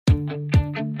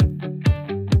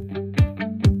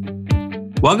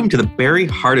Welcome to the very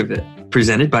heart of it,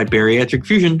 presented by Bariatric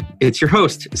Fusion. It's your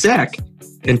host, Zach.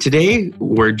 And today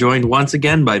we're joined once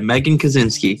again by Megan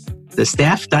Kaczynski, the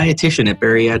staff dietitian at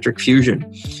Bariatric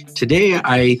Fusion. Today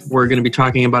we're going to be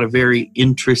talking about a very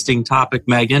interesting topic,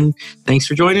 Megan. Thanks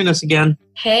for joining us again.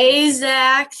 Hey,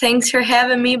 Zach. Thanks for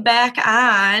having me back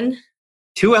on.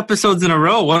 2 episodes in a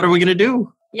row. What are we going to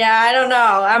do? Yeah, I don't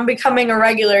know. I'm becoming a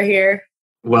regular here.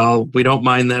 Well, we don't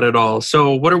mind that at all.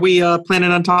 So what are we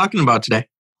planning on talking about today?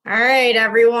 All right,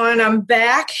 everyone. I'm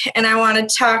back, and I want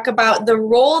to talk about the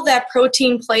role that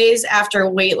protein plays after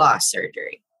weight loss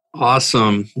surgery.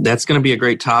 Awesome. That's going to be a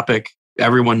great topic.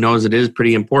 Everyone knows it is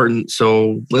pretty important.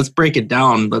 So let's break it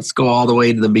down. Let's go all the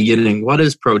way to the beginning. What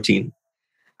is protein?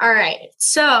 All right.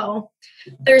 So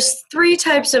there's 3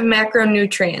 types of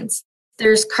macronutrients.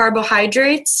 There's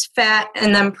carbohydrates, fat,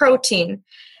 and then protein.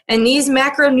 And these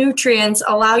macronutrients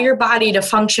allow your body to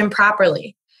function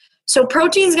properly. So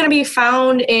protein is going to be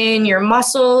found in your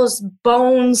muscles,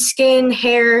 bones, skin,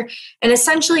 hair, and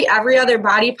essentially every other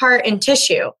body part and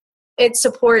tissue. It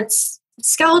supports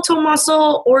skeletal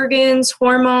muscle, organs,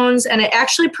 hormones, and it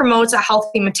actually promotes a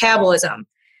healthy metabolism.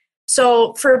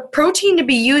 So for protein to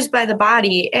be used by the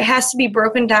body, it has to be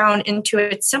broken down into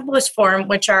its simplest form,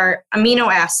 which are amino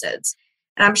acids.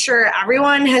 And I'm sure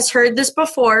everyone has heard this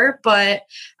before, but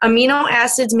amino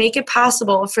acids make it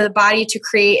possible for the body to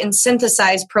create and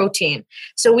synthesize protein.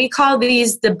 So we call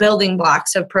these the building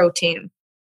blocks of protein.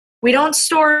 We don't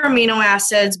store amino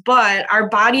acids, but our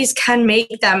bodies can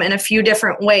make them in a few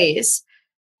different ways.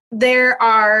 There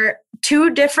are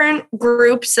 2 different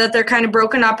groups that they're kind of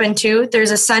broken up into.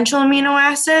 There's essential amino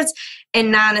acids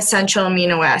and non-essential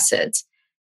amino acids.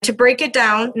 To break it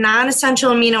down,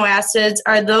 non-essential amino acids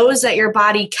are those that your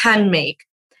body can make.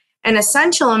 And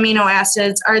essential amino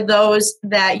acids are those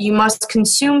that you must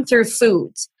consume through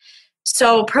foods.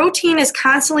 So protein is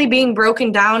constantly being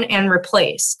broken down and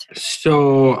replaced.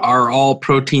 So are all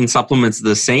protein supplements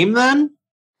the same then?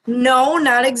 No,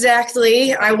 not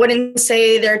exactly. I wouldn't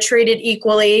say they're treated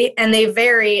equally, and they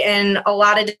vary in a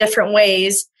lot of different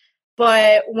ways.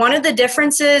 But one of the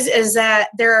differences is that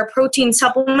there are protein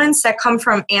supplements that come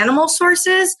from animal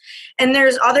sources, and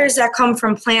there's others that come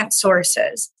from plant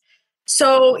sources.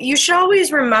 So you should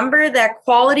always remember that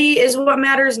quality is what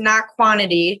matters, not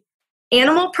quantity.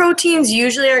 Animal proteins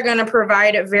usually are going to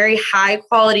provide a very high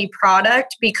quality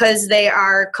product because they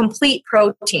are complete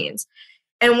proteins.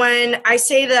 And when I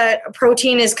say that a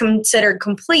protein is considered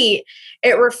complete,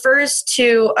 it refers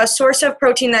to a source of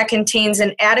protein that contains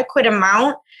an adequate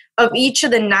amount of each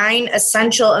of the 9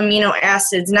 essential amino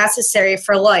acids necessary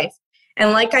for life.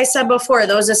 And like I said before,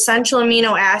 those essential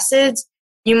amino acids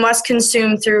you must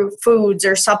consume through foods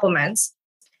or supplements.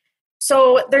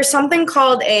 So there's something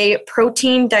called a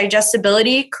protein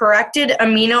digestibility corrected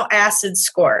amino acid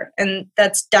score, and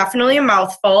that's definitely a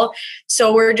mouthful.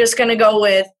 So we're just going to go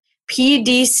with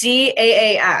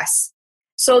PDCAAS.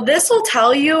 So this will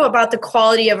tell you about the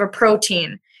quality of a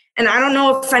protein. And I don't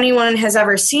know if anyone has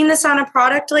ever seen this on a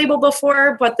product label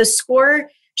before, but the score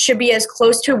should be as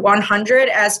close to 100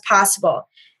 as possible.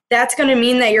 That's going to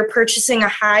mean that you're purchasing a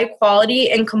high quality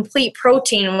and complete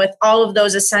protein with all of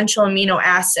those essential amino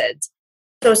acids.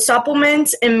 So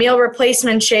supplements and meal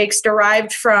replacement shakes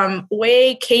derived from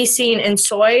whey, casein, and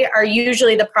soy are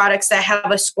usually the products that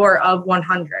have a score of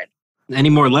 100. Any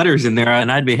more letters in there,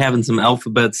 and I'd be having some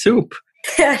alphabet soup.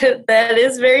 That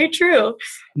is very true.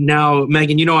 Now,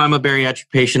 Megan, you know I'm a bariatric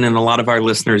patient, and a lot of our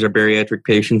listeners are bariatric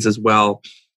patients as well.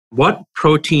 What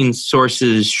protein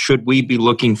sources should we be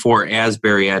looking for as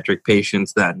bariatric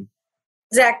patients then?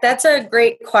 Zach, that's a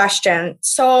great question.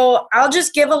 So I'll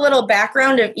just give a little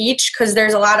background of each because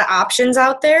there's a lot of options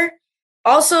out there.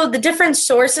 Also, the different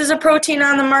sources of protein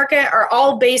on the market are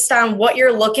all based on what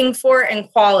you're looking for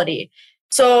and quality.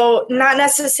 So not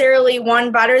necessarily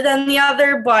one better than the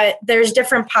other, but there's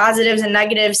different positives and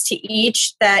negatives to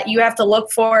each that you have to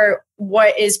look for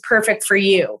what is perfect for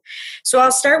you. So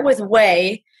I'll start with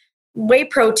whey. Whey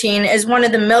protein is one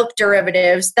of the milk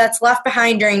derivatives that's left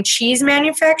behind during cheese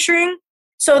manufacturing.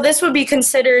 So this would be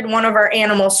considered one of our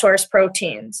animal source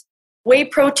proteins. Whey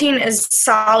protein is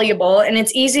soluble and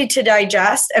it's easy to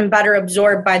digest and better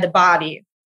absorbed by the body.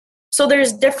 So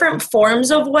there's different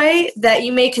forms of whey that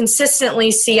you may consistently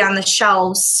see on the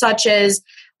shelves, such as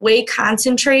whey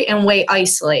concentrate and whey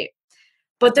isolate.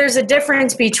 But there's a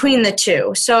difference between the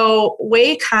two. So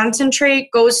whey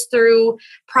concentrate goes through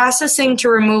processing to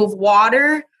remove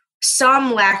water,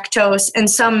 some lactose, and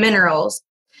some minerals,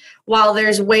 while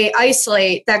there's whey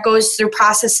isolate that goes through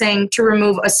processing to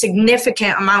remove a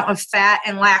significant amount of fat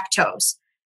and lactose.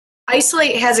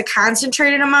 Isolate has a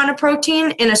concentrated amount of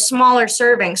protein in a smaller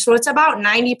serving, so it's about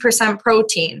 90%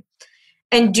 protein.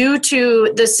 And due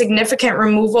to the significant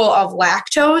removal of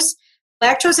lactose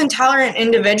intolerant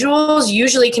individuals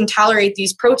usually can tolerate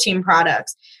these protein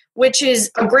products, which is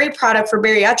a great product for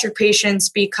bariatric patients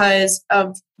because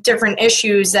of different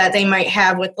issues that they might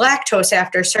have with lactose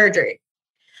after surgery.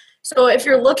 So if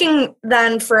you're looking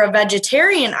then for a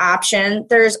vegetarian option,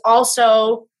 there's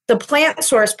also the plant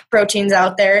source proteins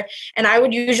out there, and I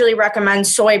would usually recommend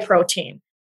soy protein.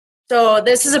 So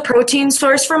this is a protein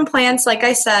source from plants, like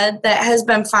I said, that has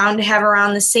been found to have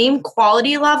around the same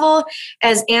quality level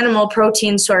as animal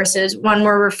protein sources when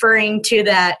we're referring to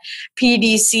that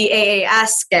PDCAAS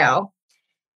scale.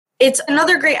 It's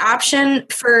another great option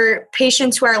for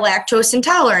patients who are lactose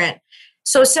intolerant.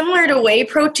 So similar to whey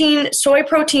protein, soy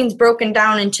protein is broken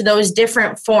down into those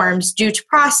different forms due to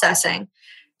processing.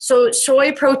 So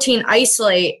soy protein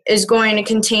isolate is going to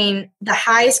contain the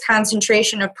highest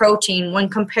concentration of protein when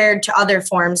compared to other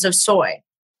forms of soy.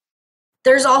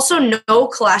 There's also no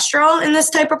cholesterol in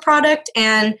this type of product,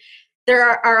 and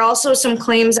there are also some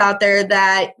claims out there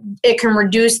that it can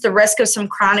reduce the risk of some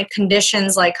chronic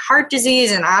conditions like heart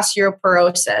disease and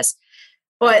osteoporosis.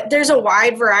 But there's a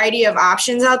wide variety of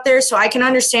options out there, so I can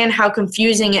understand how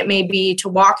confusing it may be to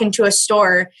walk into a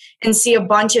store and see a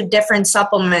bunch of different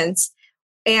supplements.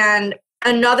 And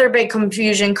another big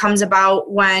confusion comes about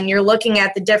when you're looking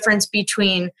at the difference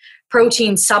between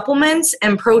protein supplements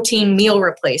and protein meal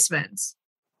replacements.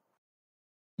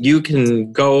 You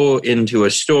can go into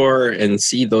a store and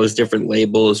see those different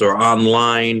labels, or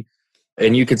online,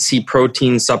 and you could see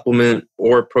protein supplement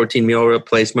or protein meal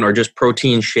replacement or just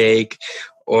protein shake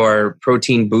or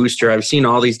protein booster. I've seen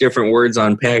all these different words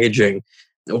on packaging.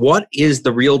 What is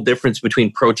the real difference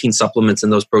between protein supplements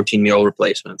and those protein meal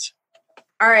replacements?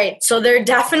 All right, so they're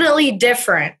definitely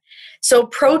different. So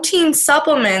protein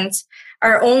supplements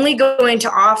are only going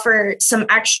to offer some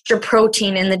extra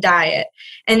protein in the diet,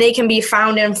 and they can be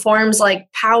found in forms like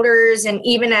powders and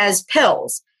even as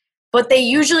pills. But they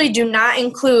usually do not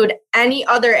include any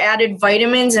other added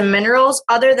vitamins and minerals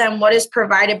other than what is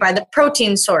provided by the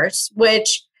protein source,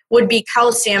 which would be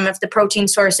calcium if the protein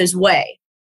source is whey.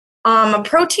 A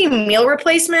protein meal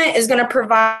replacement is going to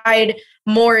provide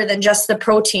more than just the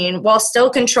protein while still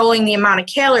controlling the amount of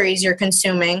calories you're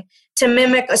consuming to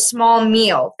mimic a small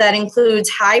meal that includes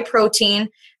high protein,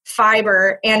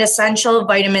 fiber, and essential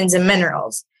vitamins and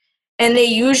minerals. And they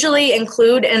usually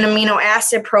include an amino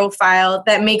acid profile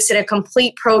that makes it a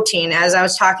complete protein, as I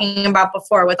was talking about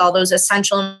before, with all those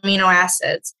essential amino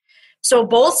acids. So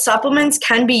both supplements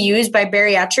can be used by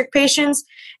bariatric patients,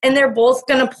 and they're both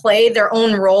going to play their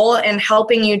own role in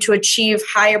helping you to achieve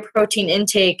higher protein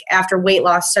intake after weight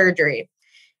loss surgery.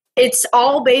 It's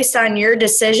all based on your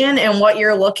decision and what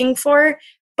you're looking for,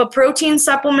 but protein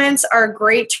supplements are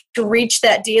great to reach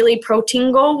that daily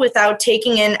protein goal without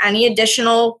taking in any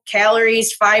additional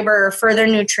calories, fiber, or further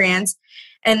nutrients.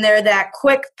 And they're that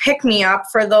quick pick-me-up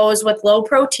for those with low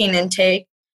protein intake.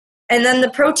 And then the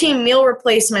protein meal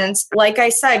replacements, like I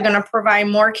said, going to provide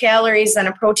more calories than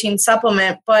a protein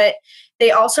supplement, but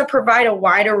they also provide a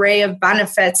wide array of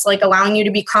benefits, like allowing you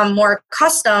to become more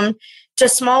accustomed to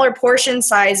smaller portion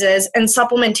sizes and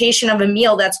supplementation of a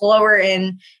meal that's lower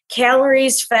in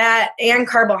calories, fat, and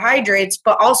carbohydrates,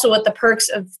 but also with the perks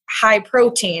of high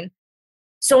protein.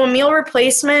 So a meal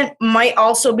replacement might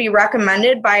also be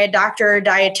recommended by a doctor or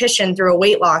dietitian through a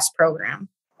weight loss program.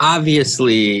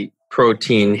 Obviously,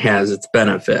 protein has its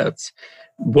benefits.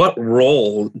 What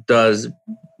role does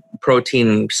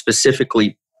protein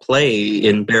specifically play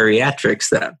in bariatrics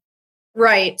then?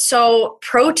 Right. So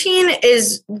protein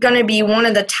is going to be one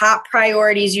of the top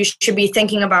priorities you should be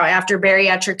thinking about after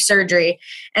bariatric surgery.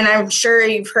 And I'm sure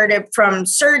you've heard it from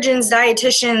surgeons,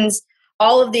 dietitians,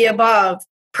 all of the above.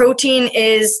 Protein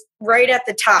is right at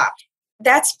the top.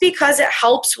 That's because it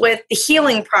helps with the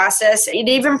healing process. It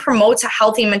even promotes a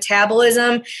healthy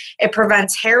metabolism. It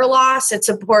prevents hair loss. It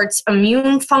supports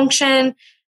immune function.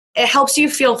 It helps you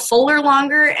feel fuller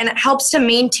longer, and it helps to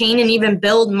maintain and even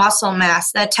build muscle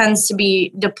mass that tends to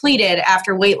be depleted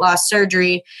after weight loss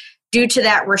surgery due to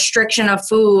that restriction of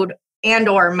food and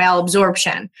or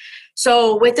malabsorption.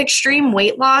 So with extreme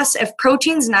weight loss, if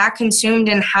protein's not consumed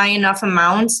in high enough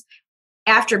amounts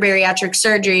after bariatric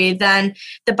surgery, then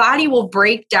the body will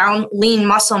break down lean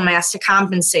muscle mass to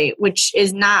compensate, which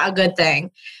is not a good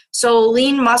thing. So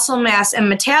lean muscle mass and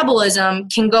metabolism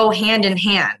can go hand in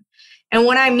hand. And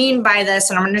what I mean by this,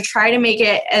 and I'm going to try to make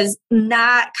it as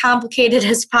not complicated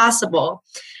as possible,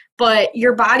 but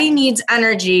your body needs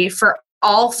energy for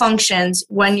all functions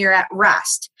when you're at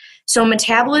rest. So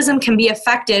metabolism can be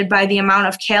affected by the amount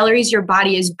of calories your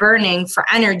body is burning for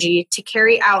energy to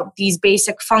carry out these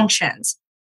basic functions.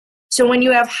 So when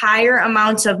you have higher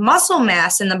amounts of muscle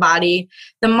mass in the body,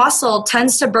 the muscle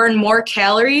tends to burn more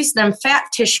calories than fat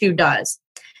tissue does.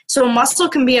 So muscle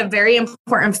can be a very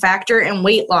important factor in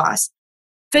weight loss.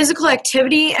 Physical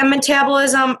activity and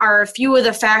metabolism are a few of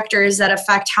the factors that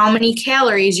affect how many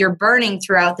calories you're burning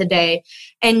throughout the day.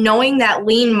 And knowing that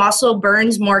lean muscle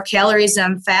burns more calories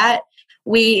than fat,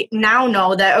 we now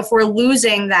know that if we're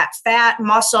losing that fat,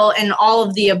 muscle, and all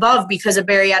of the above because of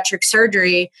bariatric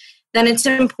surgery, then it's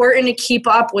important to keep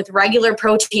up with regular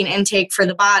protein intake for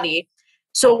the body.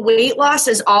 So weight loss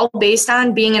is all based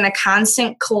on being in a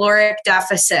constant caloric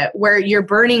deficit where you're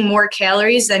burning more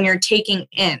calories than you're taking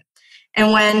in.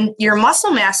 And when your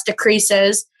muscle mass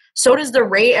decreases, so does the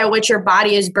rate at which your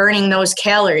body is burning those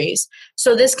calories.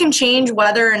 So this can change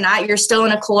whether or not you're still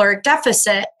in a caloric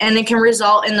deficit, and it can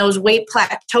result in those weight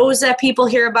plateaus that people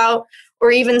hear about,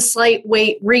 or even slight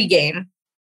weight regain.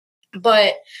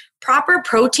 But proper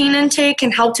protein intake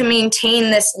can help to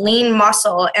maintain this lean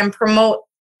muscle and promote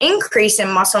increase in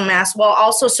muscle mass while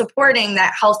also supporting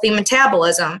that healthy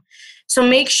metabolism. So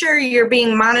make sure you're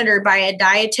being monitored by a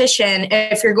dietitian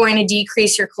if you're going to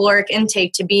decrease your caloric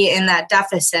intake to be in that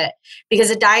deficit,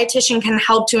 because a dietitian can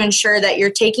help to ensure that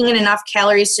you're taking in enough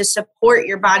calories to support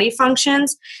your body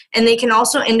functions, and they can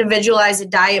also individualize a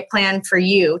diet plan for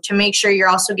you to make sure you're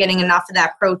also getting enough of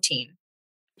that protein.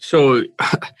 So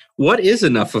what is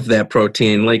enough of that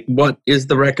protein? Like, what is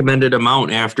the recommended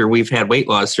amount after we've had weight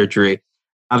loss surgery?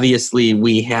 Obviously,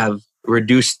 we have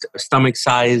reduced stomach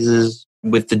sizes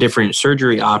with the different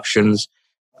surgery options.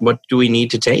 What do we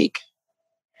need to take?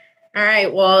 All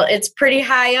right, well, it's pretty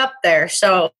high up there.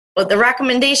 So the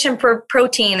recommendation for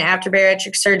protein after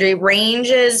bariatric surgery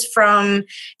ranges from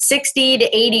 60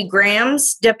 to 80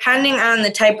 grams, depending on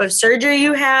the type of surgery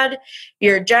you had,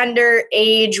 your gender,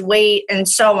 age, weight, and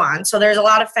so on. So there's a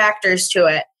lot of factors to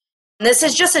it. This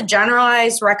is just a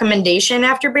generalized recommendation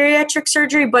after bariatric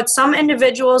surgery, but some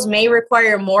individuals may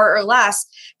require more or less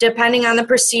depending on the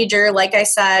procedure, like I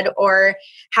said, or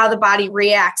how the body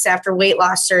reacts after weight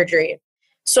loss surgery.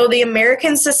 So the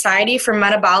American Society for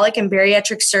Metabolic and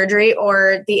Bariatric Surgery,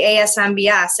 or the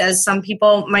ASMBS, as some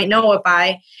people might know it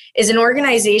by, is an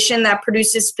organization that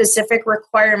produces specific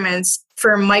requirements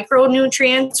for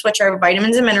micronutrients, which are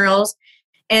vitamins and minerals,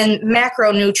 and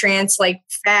macronutrients like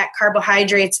fat,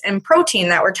 carbohydrates, and protein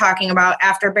that we're talking about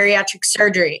after bariatric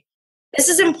surgery. This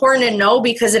is important to know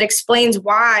because it explains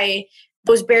why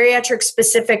those bariatric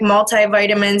specific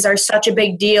multivitamins are such a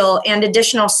big deal, and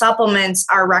additional supplements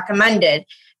are recommended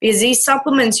because these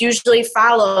supplements usually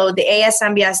follow the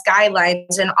ASMBS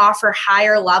guidelines and offer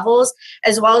higher levels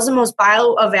as well as the most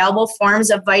bioavailable forms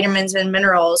of vitamins and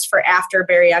minerals for after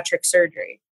bariatric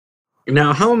surgery.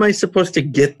 Now, how am I supposed to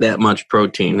get that much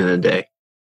protein in a day?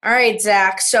 All right,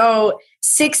 Zach. So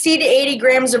 60 to 80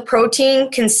 grams of protein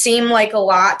can seem like a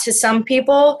lot to some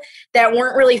people that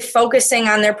weren't really focusing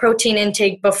on their protein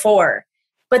intake before.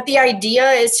 But the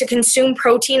idea is to consume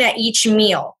protein at each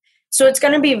meal. So it's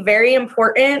going to be very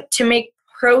important to make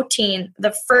protein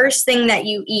the first thing that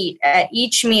you eat at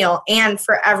each meal and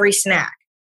for every snack.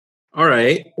 All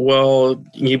right. Well,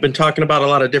 you've been talking about a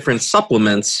lot of different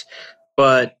supplements,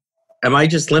 but am I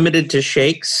just limited to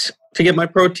shakes to get my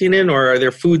protein in, or are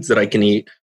there foods that I can eat?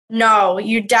 No,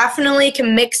 you definitely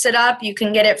can mix it up. You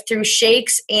can get it through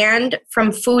shakes and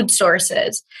from food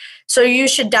sources. So you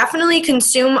should definitely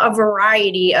consume a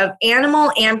variety of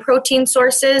animal and protein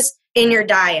sources in your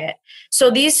diet. So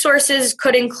these sources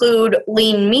could include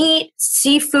lean meat,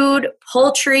 seafood,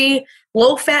 poultry,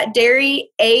 low-fat dairy,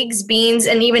 eggs, beans,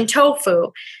 and even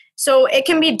tofu. So it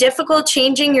can be difficult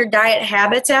changing your diet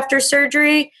habits after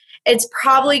surgery. It's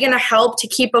probably going to help to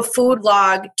keep a food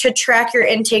log to track your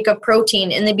intake of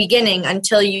protein in the beginning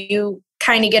until you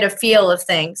kind of get a feel of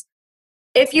things.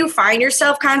 If you find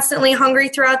yourself constantly hungry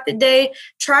throughout the day,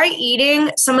 try eating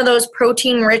some of those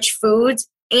protein-rich foods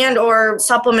and or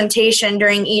supplementation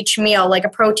during each meal, like a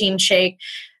protein shake,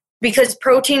 because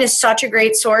protein is such a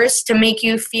great source to make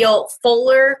you feel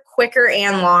fuller, quicker,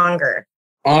 and longer.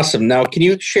 Awesome. Now, can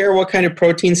you share what kind of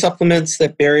protein supplements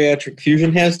that Bariatric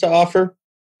Fusion has to offer?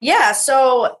 Yeah,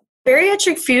 so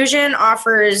Bariatric Fusion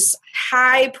offers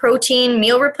high protein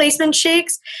meal replacement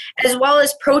shakes as well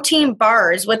as protein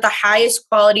bars with the highest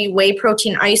quality whey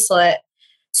protein isolate.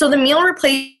 So the meal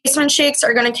replacement shakes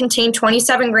are going to contain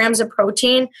 27 grams of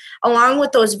protein along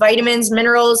with those vitamins,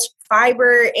 minerals,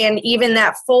 fiber, and even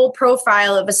that full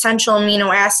profile of essential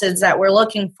amino acids that we're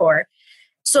looking for.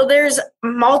 So there's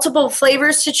multiple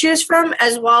flavors to choose from,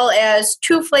 as well as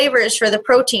 2 flavors for the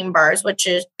protein bars, which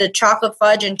is the chocolate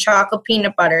fudge and chocolate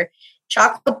peanut butter.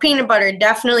 Chocolate peanut butter,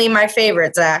 definitely my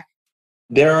favorite, Zach.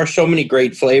 There are so many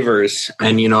great flavors.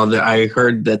 And, I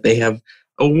heard that they have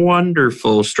a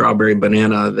wonderful strawberry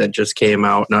banana that just came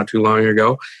out not too long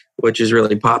ago, which is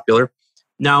really popular.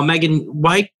 Now, Megan,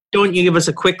 why don't you give us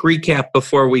a quick recap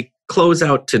before we close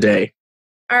out today?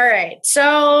 All right,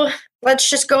 so let's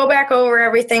just go back over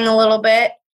everything a little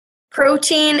bit.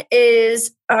 Protein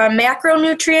is a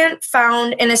macronutrient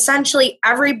found in essentially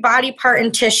every body part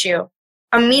and tissue.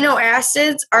 Amino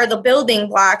acids are the building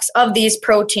blocks of these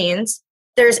proteins.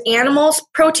 There's animal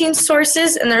protein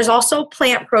sources and there's also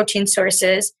plant protein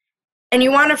sources. And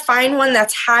you want to find one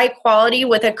that's high quality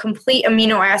with a complete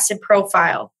amino acid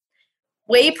profile.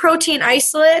 Whey protein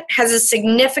isolate has a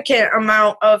significant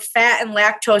amount of fat and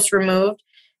lactose removed.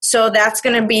 So that's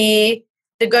going to be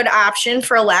the good option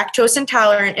for a lactose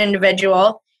intolerant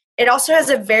individual. It also has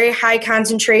a very high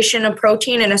concentration of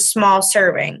protein in a small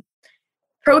serving.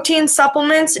 Protein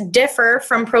supplements differ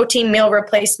from protein meal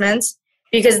replacements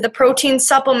because the protein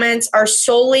supplements are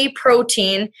solely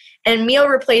protein and meal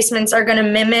replacements are going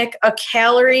to mimic a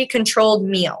calorie-controlled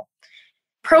meal.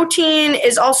 Protein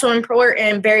is also important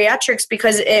in bariatrics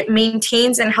because it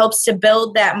maintains and helps to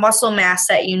build that muscle mass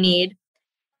that you need.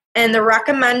 And the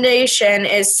recommendation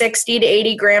is 60 to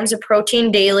 80 grams of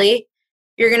protein daily.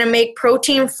 You're going to make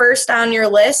protein first on your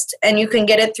list, and you can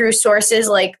get it through sources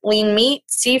like lean meat,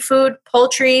 seafood,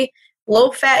 poultry,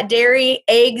 low-fat dairy,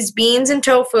 eggs, beans, and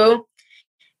tofu.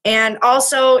 And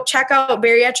also check out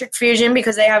Bariatric Fusion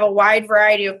because they have a wide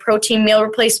variety of protein meal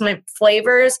replacement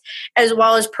flavors as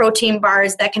well as protein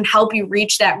bars that can help you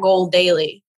reach that goal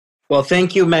daily. Well,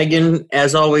 thank you, Megan.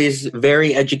 As always,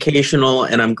 very educational,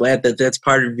 and I'm glad that that's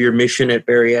part of your mission at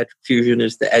Bariatric Fusion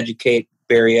is to educate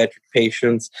bariatric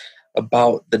patients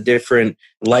about the different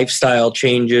lifestyle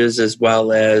changes as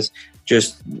well as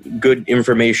just good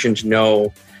information to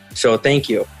know. So thank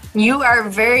you. You are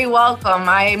very welcome.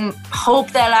 I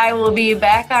hope that I will be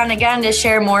back on again to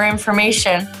share more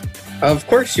information. Of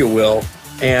course you will.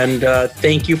 And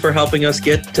thank you for helping us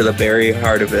get to the very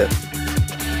heart of it.